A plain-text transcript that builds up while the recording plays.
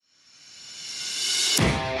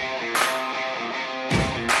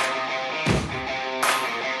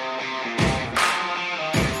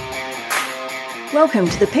Welcome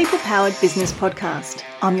to the People Powered Business Podcast.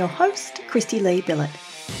 I'm your host, Christy Lee Billett.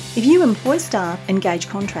 If you employ staff, engage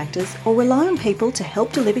contractors, or rely on people to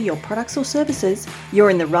help deliver your products or services, you're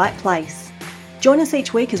in the right place. Join us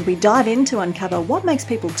each week as we dive in to uncover what makes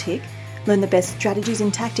people tick, learn the best strategies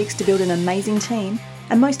and tactics to build an amazing team,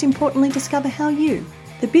 and most importantly, discover how you,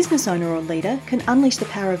 the business owner or leader, can unleash the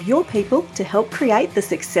power of your people to help create the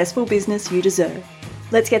successful business you deserve.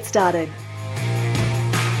 Let's get started.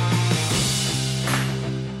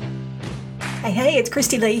 Hey, it's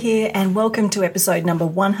Christy Lee here, and welcome to episode number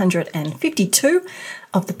 152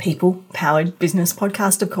 of the People Powered Business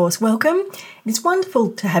Podcast. Of course, welcome. It's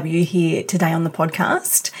wonderful to have you here today on the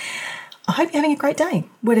podcast. I hope you're having a great day,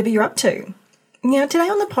 whatever you're up to. Now, today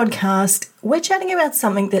on the podcast, we're chatting about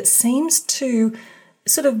something that seems to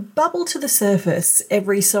sort of bubble to the surface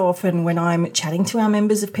every so often when I'm chatting to our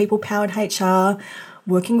members of People Powered HR,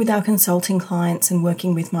 working with our consulting clients, and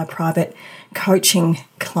working with my private coaching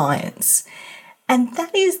clients. And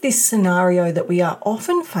that is this scenario that we are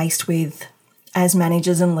often faced with as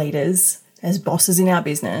managers and leaders, as bosses in our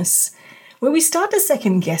business, where we start to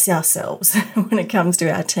second guess ourselves when it comes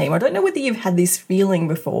to our team. I don't know whether you've had this feeling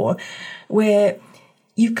before where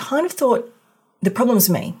you've kind of thought, the problem's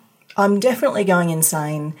me. I'm definitely going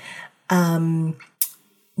insane.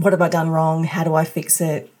 What have I done wrong? How do I fix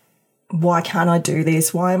it? Why can't I do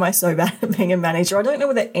this? Why am I so bad at being a manager? I don't know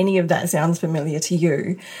whether any of that sounds familiar to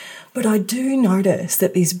you, but I do notice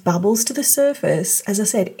that this bubbles to the surface, as I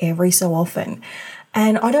said, every so often.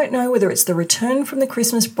 And I don't know whether it's the return from the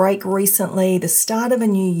Christmas break recently, the start of a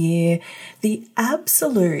new year, the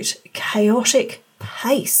absolute chaotic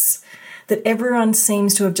pace that everyone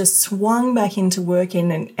seems to have just swung back into work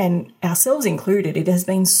in, and ourselves included. It has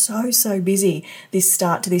been so busy this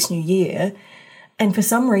start to this new year. And for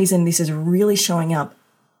some reason, this is really showing up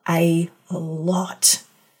a lot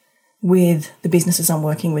with the businesses I'm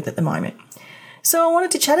working with at the moment. So I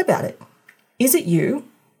wanted to chat about it. Is it you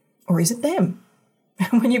or is it them?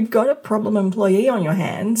 When you've got a problem employee on your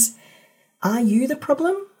hands, are you the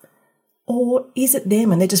problem or is it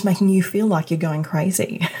them and they're just making you feel like you're going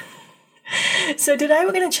crazy? So today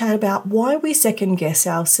we're going to chat about why we second guess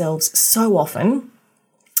ourselves so often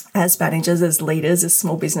as managers, as leaders, as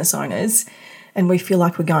small business owners, and we feel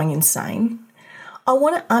like we're going insane. I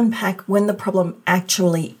want to unpack when the problem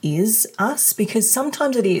actually is us, because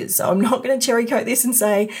sometimes it is. So I'm not going to sugarcoat this and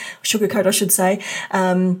say,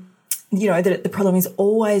 that the problem is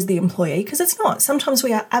always the employee, because it's not. Sometimes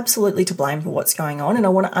we are absolutely to blame for what's going on, and I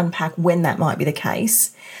want to unpack when that might be the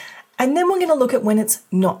case. And then we're going to look at when it's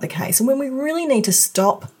not the case and when we really need to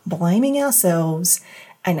stop blaming ourselves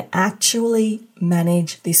and actually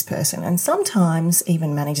manage this person, and sometimes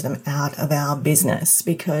even manage them out of our business,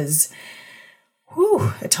 because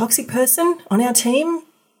a toxic person on our team,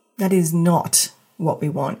 that is not what we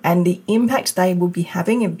want. And the impact they will be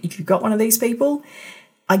having, if you've got one of these people,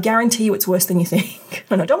 I guarantee you it's worse than you think.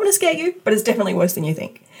 And I don't want to scare you, but it's definitely worse than you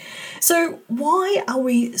think. So why are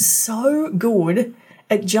we so good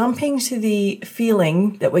at jumping to the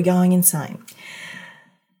feeling that we're going insane?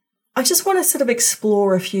 I just want to sort of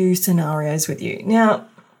explore a few scenarios with you. Now,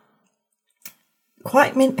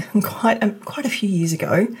 quite a few years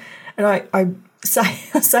ago, and I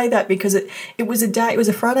say that because it was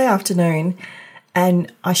a Friday afternoon,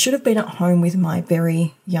 and I should have been at home with my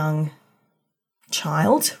very young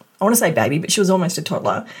child. I want to say baby, but she was almost a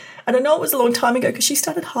toddler. And I know it was a long time ago because she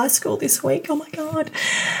started high school this week. Oh my God.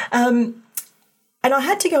 And I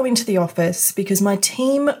had to go into the office because my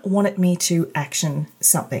team wanted me to action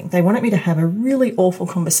something. They wanted me to have a really awful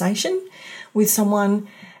conversation with someone,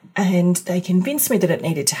 and they convinced me that it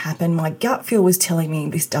needed to happen. My gut feel was telling me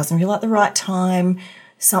this doesn't feel like the right time.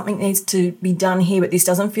 Something needs to be done here, but this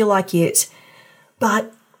doesn't feel like it.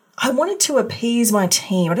 But I wanted to appease my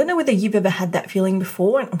team. I don't know whether you've ever had that feeling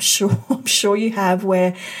before, and I'm sure you have,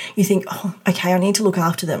 where you think, oh, okay, I need to look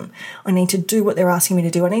after them. I need to do what they're asking me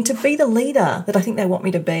to do. I need to be the leader that I think they want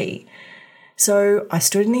me to be. So I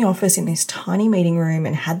stood in the office in this tiny meeting room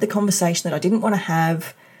and had the conversation that I didn't want to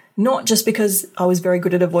have, not just because I was very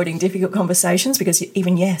good at avoiding difficult conversations, because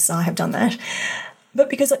even, yes, I have done that,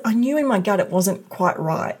 but because I knew in my gut it wasn't quite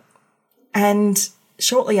right. And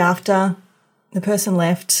shortly after, the person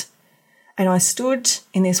left, and I stood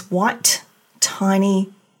in this white,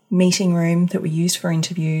 tiny meeting room that we used for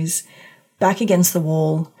interviews, back against the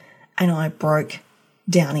wall, and I broke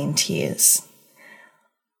down in tears.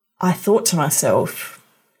 I thought to myself,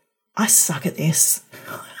 I suck at this.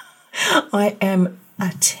 I am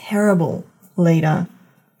a terrible leader,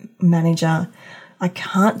 manager. I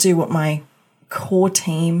can't do what my core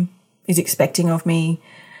team is expecting of me.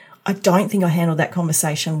 I don't think I handled that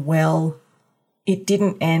conversation well. It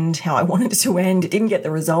didn't end how I wanted it to end. It didn't get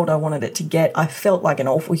the result I wanted it to get. I felt like an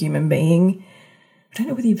awful human being. I don't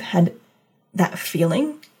know whether you've had that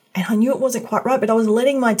feeling. And I knew it wasn't quite right, but I was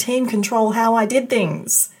letting my team control how I did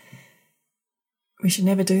things. We should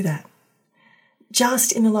never do that.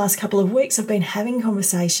 Just in the last couple of weeks, I've been having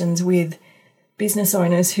conversations with business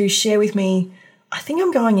owners who share with me, I think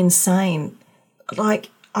I'm going insane. Like,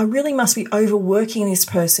 I really must be overworking this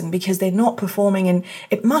person because they're not performing, and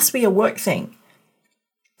it must be a work thing.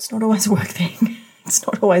 It's not always a work thing. It's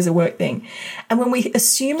not always a work thing. And when we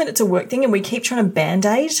assume that it's a work thing and we keep trying to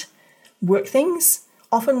band-aid work things,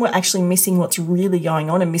 often we're actually missing what's really going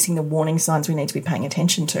on and missing the warning signs we need to be paying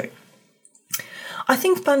attention to. I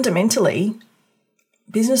think fundamentally,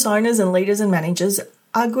 business owners and leaders and managers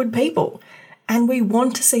are good people, and we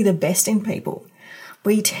want to see the best in people.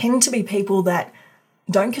 We tend to be people that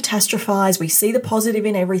don't catastrophize. We see the positive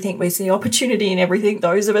in everything. We see opportunity in everything.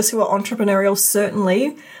 Those of us who are entrepreneurial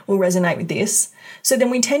certainly will resonate with this. So then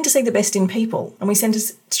we tend to see the best in people, and we tend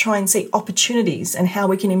to try and see opportunities and how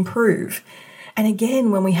we can improve. And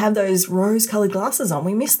again, when we have those rose-colored glasses on,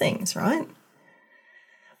 we miss things, right?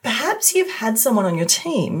 Perhaps you've had someone on your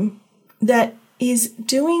team that is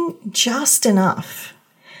doing just enough.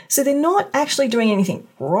 So they're not actually doing anything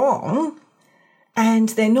wrong, and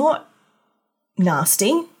they're not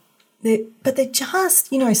nasty, but they're just,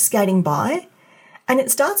 skating by, and it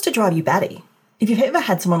starts to drive you batty. If you've ever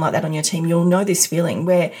had someone like that on your team, you'll know this feeling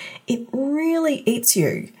where it really eats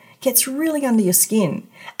you, gets really under your skin,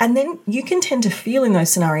 and then you can tend to feel in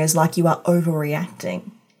those scenarios like you are overreacting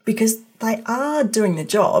because they are doing the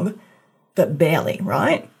job, but barely,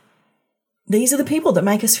 right? These are the people that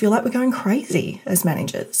make us feel like we're going crazy as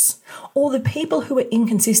managers. Or the people who are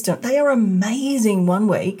inconsistent. They are amazing one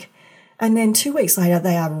week, and then 2 weeks later,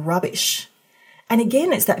 they are rubbish. And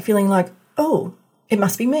again, it's that feeling like, oh, it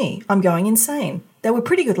must be me. I'm going insane. They were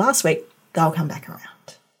pretty good last week. They'll come back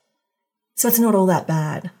around. So it's not all that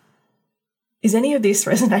bad. Is any of this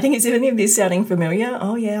resonating? Is any of this sounding familiar?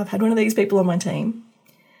 Oh, yeah, I've had one of these people on my team.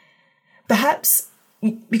 Perhaps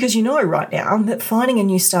because you know right now that finding a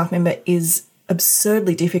new staff member is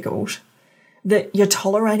absurdly difficult, that you're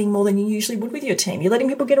tolerating more than you usually would with your team. You're letting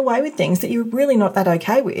people get away with things that you're really not that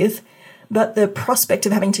okay with, but the prospect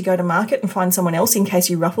of having to go to market and find someone else in case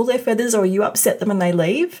you ruffle their feathers or you upset them and they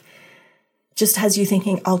leave just has you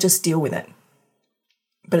thinking, I'll just deal with it.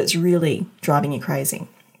 But it's really driving you crazy.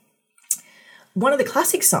 One of the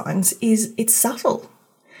classic signs is it's subtle.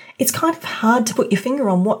 It's kind of hard to put your finger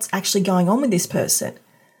on what's actually going on with this person.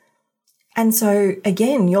 And so,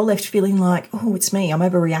 again, you're left feeling like, oh, it's me. I'm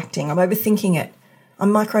overreacting. I'm overthinking it.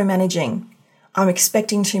 I'm micromanaging. I'm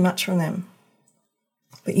expecting too much from them.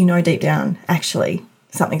 But you know deep down, actually,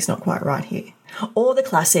 something's not quite right here. Or the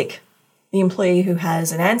classic, the employee who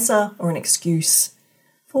has an answer or an excuse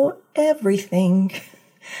for everything,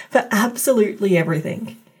 for absolutely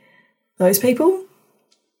everything. Those people,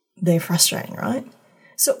 they're frustrating, right?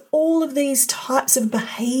 So all of these types of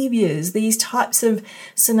behaviours, these types of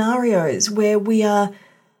scenarios where we are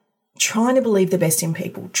trying to believe the best in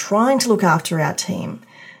people, trying to look after our team,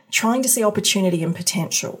 trying to see opportunity and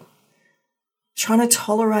potential, trying to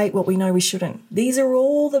tolerate what we know we shouldn't. These are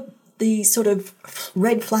all the sort of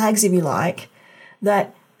red flags, if you like,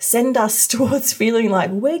 that send us towards feeling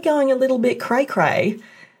like we're going a little bit cray-cray.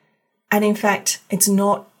 And in fact, it's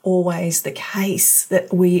not always the case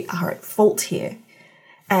that we are at fault here.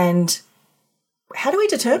 And how do we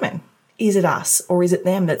determine, is it us or is it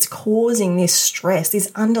them that's causing this stress, this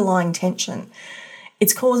underlying tension?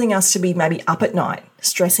 It's causing us to be maybe up at night,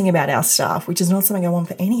 stressing about our staff, which is not something I want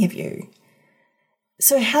for any of you.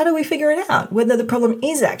 So how do we figure it out, whether the problem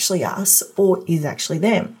is actually us or is actually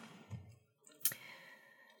them?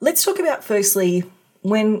 Let's talk about, firstly,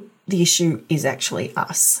 when the issue is actually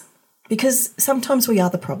us. Because sometimes we are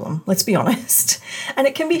the problem, let's be honest. And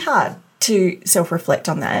it can be hard to self-reflect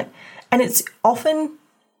on that. And it's often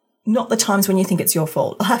not the times when you think it's your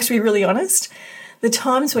fault. I'll have to be really honest. The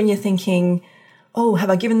times when you're thinking, oh,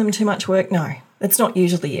 have I given them too much work? No, that's not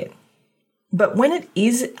usually it. But when it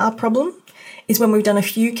is our problem is when we've done a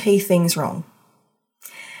few key things wrong.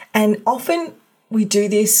 And often we do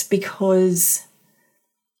this because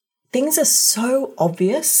things are so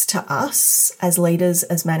obvious to us as leaders,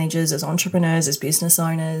 as managers, as entrepreneurs, as business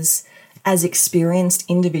owners, as experienced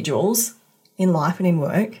individuals in life and in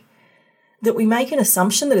work, that we make an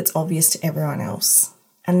assumption that it's obvious to everyone else.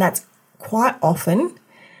 And that's quite often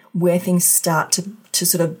where things start to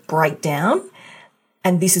sort of break down.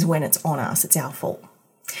 And this is when it's on us. It's our fault.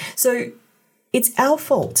 So it's our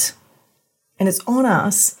fault. And it's on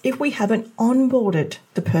us if we haven't onboarded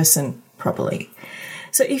the person properly.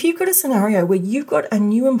 So if you've got a scenario where you've got a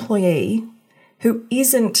new employee who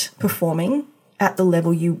isn't performing at the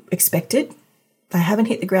level you expected, they haven't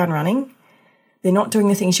hit the ground running, they're not doing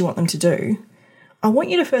the things you want them to do, I want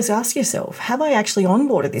you to first ask yourself, have I actually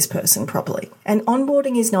onboarded this person properly? And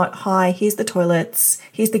onboarding is not, hi, here's the toilets,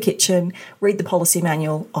 here's the kitchen, read the policy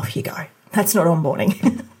manual, off you go. That's not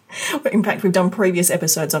onboarding. In fact, we've done previous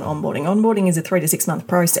episodes on onboarding. Onboarding is a 3 to 6 month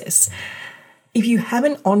process. If you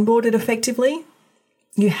haven't onboarded effectively,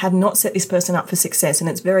 you have not set this person up for success. And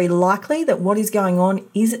it's very likely that what is going on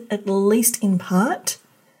is at least in part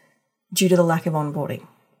due to the lack of onboarding.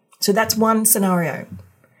 So that's one scenario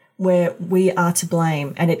where we are to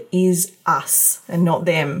blame, and it is us and not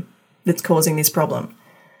them that's causing this problem.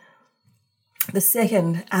 The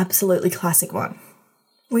second absolutely classic one,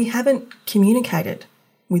 we haven't communicated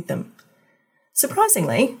with them.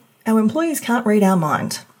 Surprisingly, our employees can't read our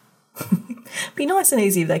mind. Be nice and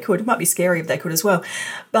easy if they could. It might be scary if they could as well.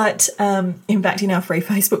 But in fact, in our free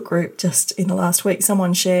Facebook group just in the last week,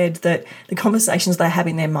 someone shared that the conversations they have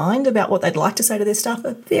in their mind about what they'd like to say to their staff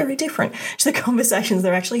are very different to the conversations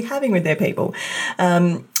they're actually having with their people,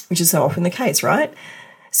 which is so often the case, right?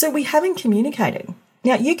 So we haven't communicated.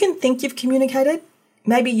 Now, you can think you've communicated.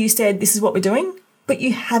 Maybe you said, this is what we're doing, but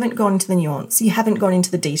you haven't gone into the nuance. You haven't gone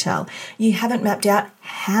into the detail. You haven't mapped out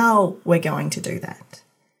how we're going to do that.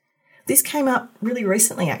 This came up really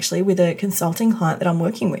recently, actually, with a consulting client that I'm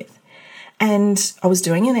working with. And I was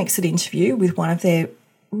doing an exit interview with one of their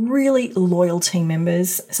really loyal team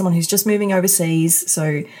members, someone who's just moving overseas.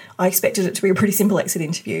 So I expected it to be a pretty simple exit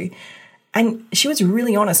interview. And she was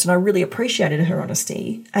really honest, and I really appreciated her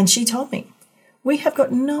honesty. And she told me, we have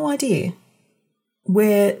got no idea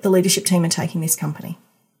where the leadership team are taking this company.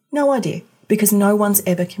 No idea, because no one's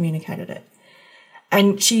ever communicated it.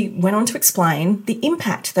 And she went on to explain the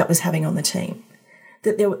impact that was having on the team,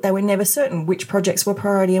 that they were never certain which projects were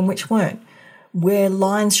priority and which weren't, where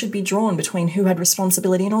lines should be drawn between who had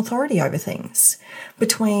responsibility and authority over things,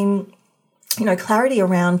 between, clarity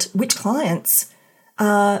around which clients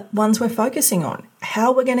ones we're focusing on,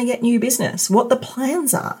 how we're going to get new business, what the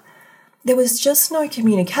plans are. There was just no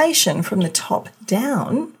communication from the top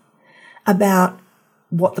down about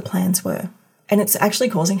what the plans were. And it's actually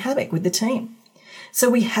causing havoc with the team. So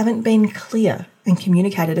we haven't been clear and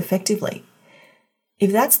communicated effectively.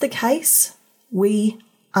 If that's the case, we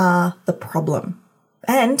are the problem.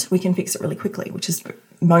 And we can fix it really quickly, which is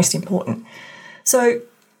most important. So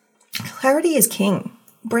clarity is king.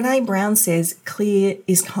 Brené Brown says, clear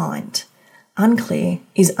is kind. Unclear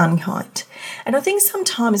is unkind. And I think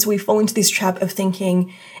sometimes we fall into this trap of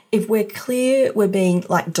thinking if we're clear, we're being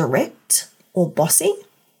like direct or bossy.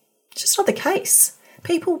 It's just not the case.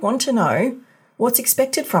 People want to know what's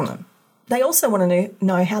expected from them. They also want to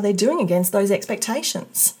know how they're doing against those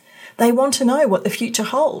expectations. They want to know what the future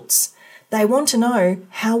holds. They want to know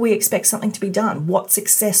how we expect something to be done, what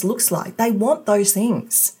success looks like. They want those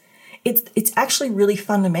things. It's actually really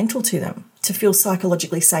fundamental to them to feel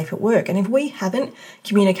psychologically safe at work. And if we haven't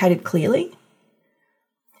communicated clearly,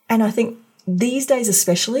 and I think these days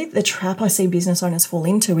especially, the trap I see business owners fall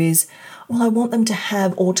into is, well, I want them to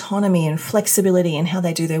have autonomy and flexibility in how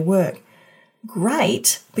they do their work.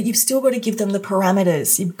 Great, but you've still got to give them the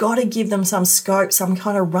parameters. You've got to give them some scope, some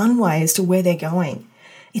kind of runway as to where they're going.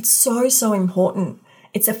 It's so, so important.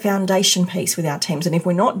 It's a foundation piece with our teams. And if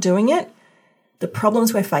we're not doing it, the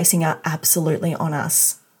problems we're facing are absolutely on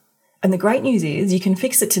us. And the great news is you can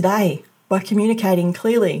fix it today by communicating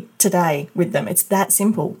clearly today with them. It's that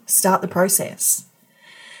simple. Start the process.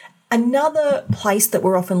 Another place that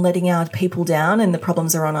we're often letting our people down and the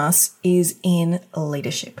problems are on us is in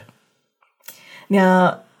leadership.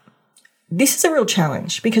 Now, this is a real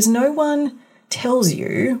challenge because no one tells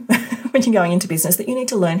you when you're going into business that you need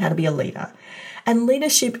to learn how to be a leader. And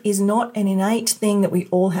leadership is not an innate thing that we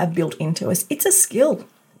all have built into us. It's a skill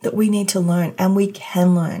that we need to learn and we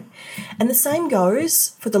can learn. And the same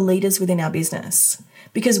goes for the leaders within our business.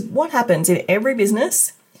 Because what happens in every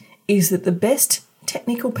business is that the best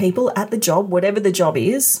technical people at the job, whatever the job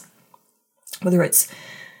is, whether it's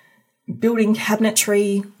building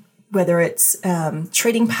cabinetry, whether it's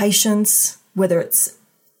treating patients, whether it's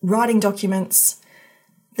writing documents,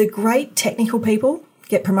 the great technical people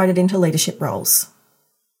get promoted into leadership roles.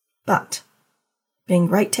 But being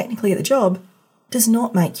great technically at the job does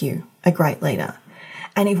not make you a great leader.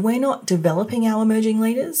 And if we're not developing our emerging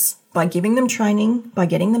leaders by giving them training, by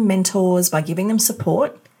getting them mentors, by giving them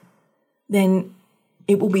support, then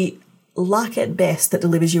it will be luck at best that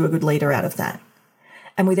delivers you a good leader out of that.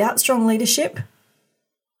 And without strong leadership,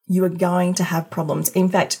 you are going to have problems. In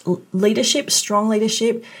fact, leadership, strong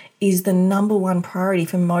leadership, is the number one priority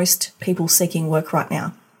for most people seeking work right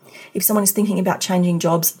now. If someone is thinking about changing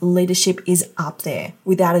jobs, leadership is up there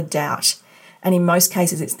without a doubt. And in most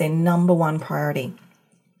cases, it's their number one priority.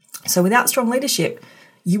 So without strong leadership,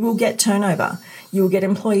 you will get turnover. You will get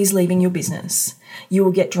employees leaving your business. You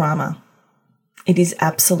will get drama. It is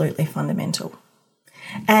absolutely fundamental.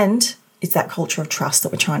 And it's that culture of trust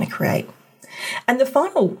that we're trying to create. And the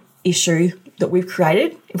final issue that we've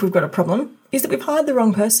created, if we've got a problem, is that we've hired the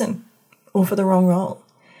wrong person or for the wrong role.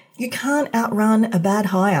 You can't outrun a bad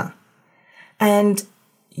hire. And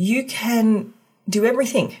you can do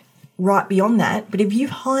everything right beyond that. But if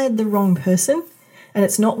you've hired the wrong person and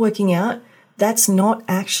it's not working out, that's not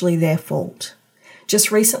actually their fault.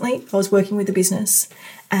 Just recently, I was working with a business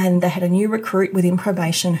and they had a new recruit within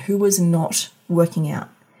probation who was not working out.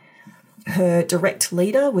 Her direct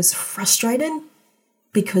leader was frustrated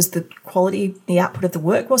because the quality, the output of the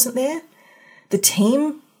work wasn't there. The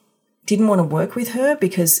team didn't want to work with her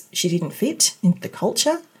because she didn't fit into the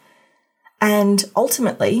culture. And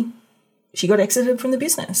ultimately, she got exited from the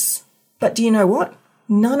business. But do you know what?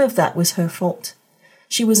 None of that was her fault.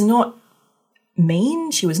 She was not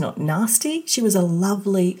mean. She was not nasty. She was a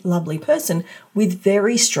lovely, lovely person with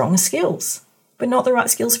very strong skills, but not the right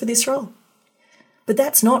skills for this role. But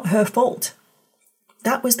that's not her fault.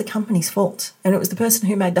 That was the company's fault. And it was the person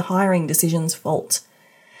who made the hiring decisions' fault.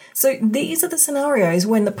 So these are the scenarios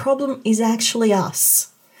when the problem is actually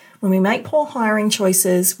us. When we make poor hiring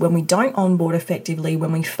choices, when we don't onboard effectively,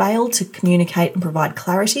 when we fail to communicate and provide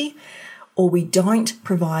clarity, or we don't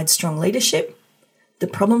provide strong leadership, the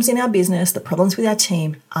problems in our business, the problems with our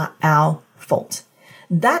team are our fault.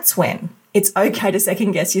 That's when it's okay to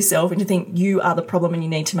second guess yourself and to think you are the problem and you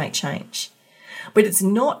need to make change. But it's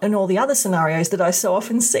not in all the other scenarios that I so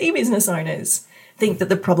often see business owners think that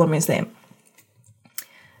the problem is them.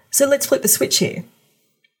 So let's flip the switch here.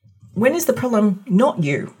 When is the problem not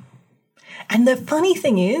you? And the funny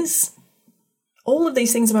thing is, all of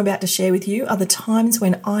these things I'm about to share with you are the times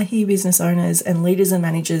when I hear business owners and leaders and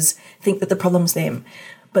managers think that the problem's them,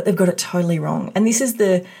 but they've got it totally wrong. And this is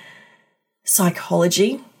the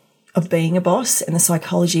psychology of being a boss and the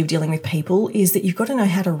psychology of dealing with people, is that you've got to know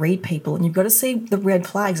how to read people and you've got to see the red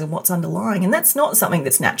flags and what's underlying. And that's not something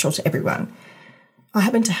that's natural to everyone. I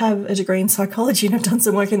happen to have a degree in psychology and I've done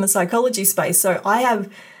some work in the psychology space. So I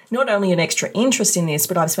have not only an extra interest in this,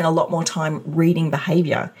 but I've spent a lot more time reading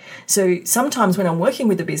behavior. So sometimes when I'm working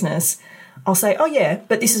with a business, I'll say, oh yeah,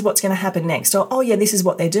 but this is what's going to happen next. Or, oh yeah, this is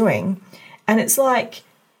what they're doing. And it's like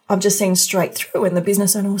I've just seen straight through, and the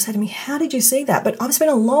business owner will say to me, how did you see that? But I've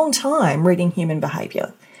spent a long time reading human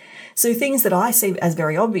behavior. So things that I see as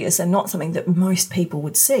very obvious are not something that most people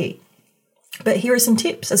would see. But here are some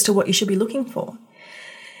tips as to what you should be looking for.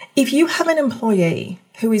 If you have an employee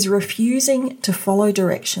who is refusing to follow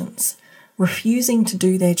directions, refusing to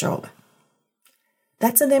do their job,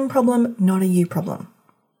 that's a them problem, not a you problem.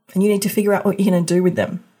 And you need to figure out what you're going to do with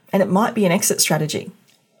them. And it might be an exit strategy.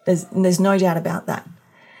 There's no doubt about that.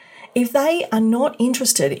 If they are not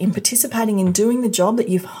interested in participating in doing the job that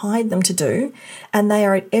you've hired them to do, and they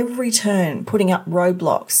are at every turn putting up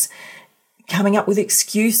roadblocks, coming up with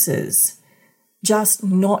excuses, just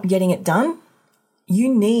not getting it done, you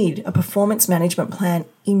need a performance management plan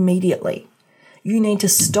immediately. You need to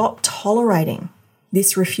stop tolerating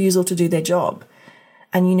this refusal to do their job.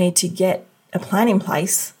 And you need to get a plan in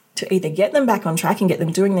place to either get them back on track and get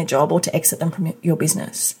them doing their job, or to exit them from your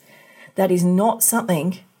business. That is not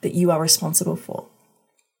something that you are responsible for.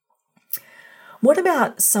 What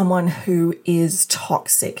about someone who is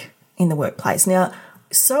toxic in the workplace? Now,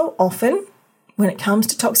 so often when it comes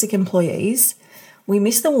to toxic employees, we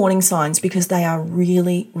miss the warning signs because they are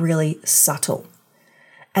really, really subtle.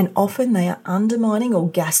 And often they are undermining or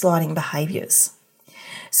gaslighting behaviours.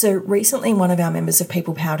 So recently, one of our members of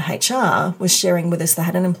People Powered HR was sharing with us they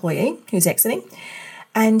had an employee who's exiting.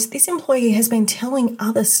 And this employee has been telling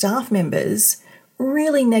other staff members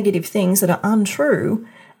really negative things that are untrue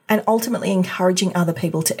and ultimately encouraging other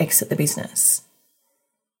people to exit the business.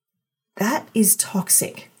 That is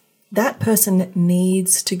toxic. That person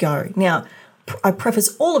needs to go. Now, I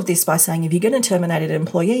preface all of this by saying if you're going to terminate an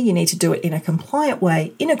employee, you need to do it in a compliant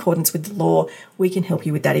way in accordance with the law. We can help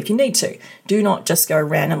you with that if you need to. Do not just go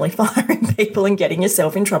randomly firing people and getting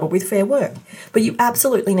yourself in trouble with Fair Work. But you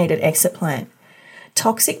absolutely need an exit plan.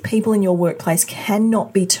 Toxic people in your workplace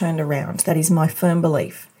cannot be turned around. That is my firm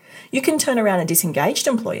belief. You can turn around a disengaged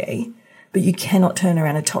employee, but you cannot turn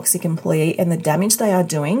around a toxic employee, and the damage they are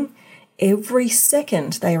doing every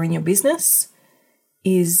second they are in your business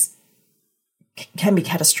can be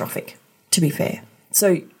catastrophic, to be fair.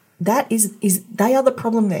 So they are the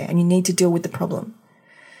problem there, and you need to deal with the problem.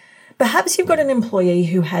 Perhaps you've got an employee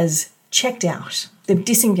who has checked out, they've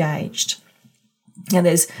disengaged. Now,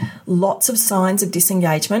 there's lots of signs of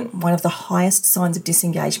disengagement. One of the highest signs of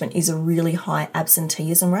disengagement is a really high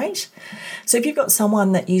absenteeism rate. So if you've got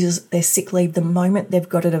someone that uses their sick leave the moment they've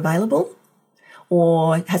got it available,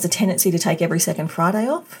 or has a tendency to take every second Friday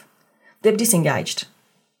off, they've disengaged.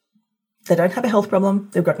 They don't have a health problem,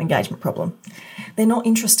 they've got an engagement problem. They're not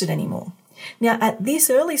interested anymore. Now, at this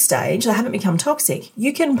early stage, they haven't become toxic.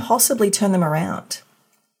 You can possibly turn them around.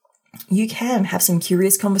 You can have some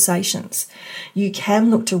curious conversations. You can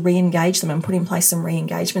look to re-engage them and put in place some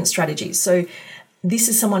re-engagement strategies. So this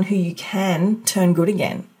is someone who you can turn good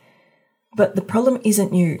again. But the problem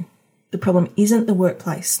isn't you. The problem isn't the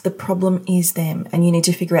workplace. The problem is them, and you need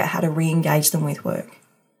to figure out how to re-engage them with work.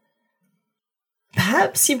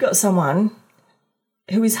 Perhaps you've got someone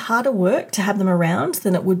who is harder work to have them around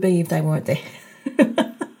than it would be if they weren't there.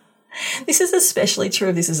 This is especially true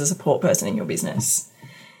if this is a support person in your business.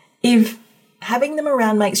 If having them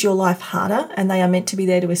around makes your life harder and they are meant to be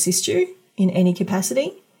there to assist you in any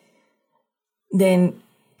capacity, then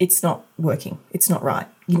it's not working. It's not right.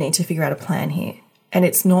 You need to figure out a plan here. And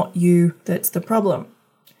it's not you that's the problem.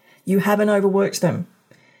 You haven't overworked them.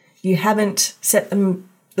 You haven't set them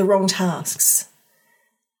the wrong tasks.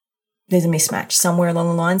 There's a mismatch somewhere along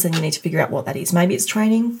the lines, and you need to figure out what that is. Maybe it's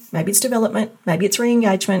training, maybe it's development, maybe it's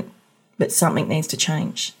re-engagement, but something needs to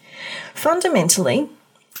change. Fundamentally,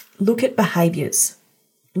 look at behaviours.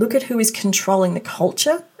 Look at who is controlling the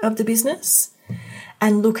culture of the business,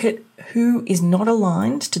 and look at who is not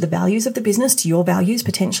aligned to the values of the business, to your values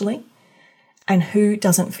potentially, and who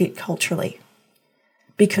doesn't fit culturally.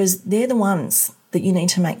 Because they're the ones that you need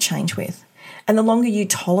to make change with. And the longer you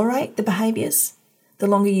tolerate the behaviours, the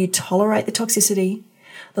longer you tolerate the toxicity,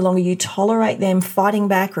 the longer you tolerate them fighting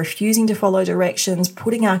back, refusing to follow directions,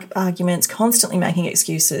 putting arguments, constantly making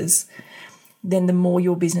excuses, then the more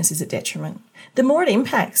your business is a detriment. The more it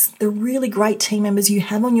impacts the really great team members you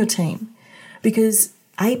have on your team, because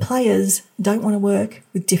A players don't want to work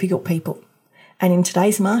with difficult people. And in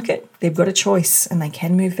today's market, they've got a choice and they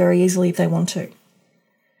can move very easily if they want to.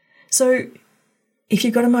 So if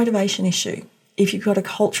you've got a motivation issue, if you've got a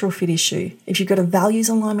cultural fit issue, if you've got a values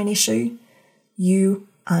alignment issue, you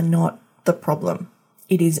are not the problem.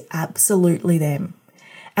 It is absolutely them.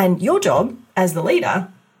 And your job as the leader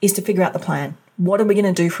is to figure out the plan. What are we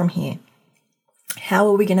going to do from here? How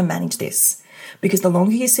are we going to manage this? Because the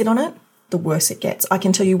longer you sit on it, the worse it gets. I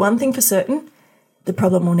can tell you one thing for certain, the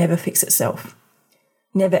problem will never fix itself.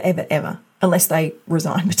 Never, ever, ever, unless they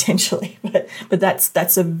resign potentially. But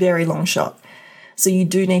that's a very long shot. So you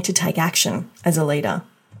do need to take action as a leader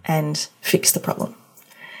and fix the problem.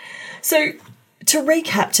 So to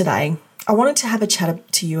recap today, I wanted to have a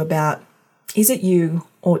chat to you about, is it you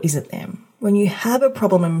or is it them? When you have a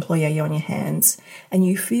problem employee on your hands and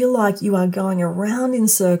you feel like you are going around in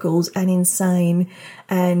circles and insane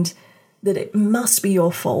and that it must be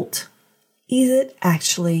your fault, is it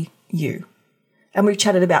actually you? And we've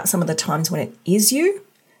chatted about some of the times when it is you,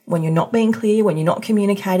 when you're not being clear, when you're not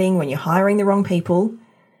communicating, when you're hiring the wrong people.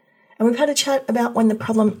 And we've had a chat about when the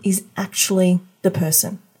problem is actually the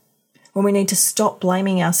person, when we need to stop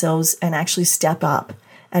blaming ourselves and actually step up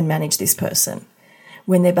and manage this person,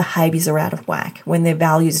 when their behaviours are out of whack, when their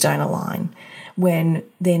values don't align, when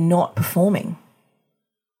they're not performing.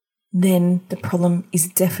 Then the problem is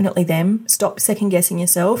definitely them. Stop second guessing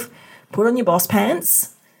yourself, put on your boss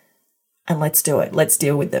pants, and let's do it. Let's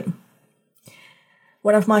deal with them.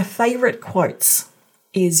 One of my favourite quotes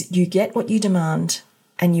is, you get what you demand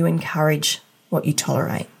and you encourage what you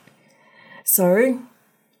tolerate. So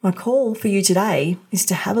my call for you today is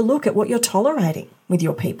to have a look at what you're tolerating with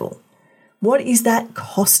your people. What is that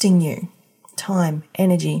costing you? Time,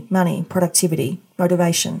 energy, money, productivity,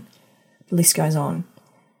 motivation, the list goes on.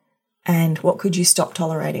 And what could you stop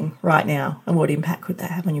tolerating right now, and what impact could that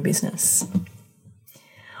have on your business?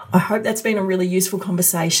 I hope that's been a really useful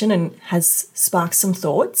conversation and has sparked some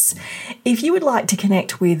thoughts. If you would like to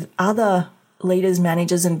connect with other leaders,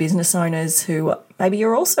 managers and business owners who maybe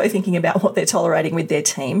you're also thinking about what they're tolerating with their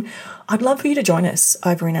team, I'd love for you to join us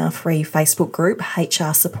over in our free Facebook group,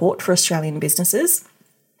 HR Support for Australian Businesses.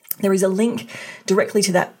 There is a link directly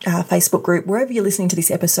to that Facebook group wherever you're listening to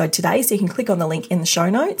this episode today, so you can click on the link in the show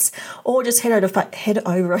notes, or just head over to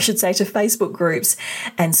Facebook groups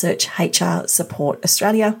and search HR Support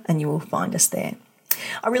Australia, and you will find us there.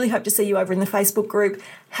 I really hope to see you over in the Facebook group.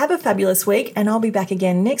 Have a fabulous week, and I'll be back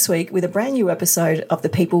again next week with a brand new episode of the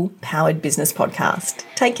People Powered Business Podcast.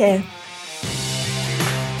 Take care.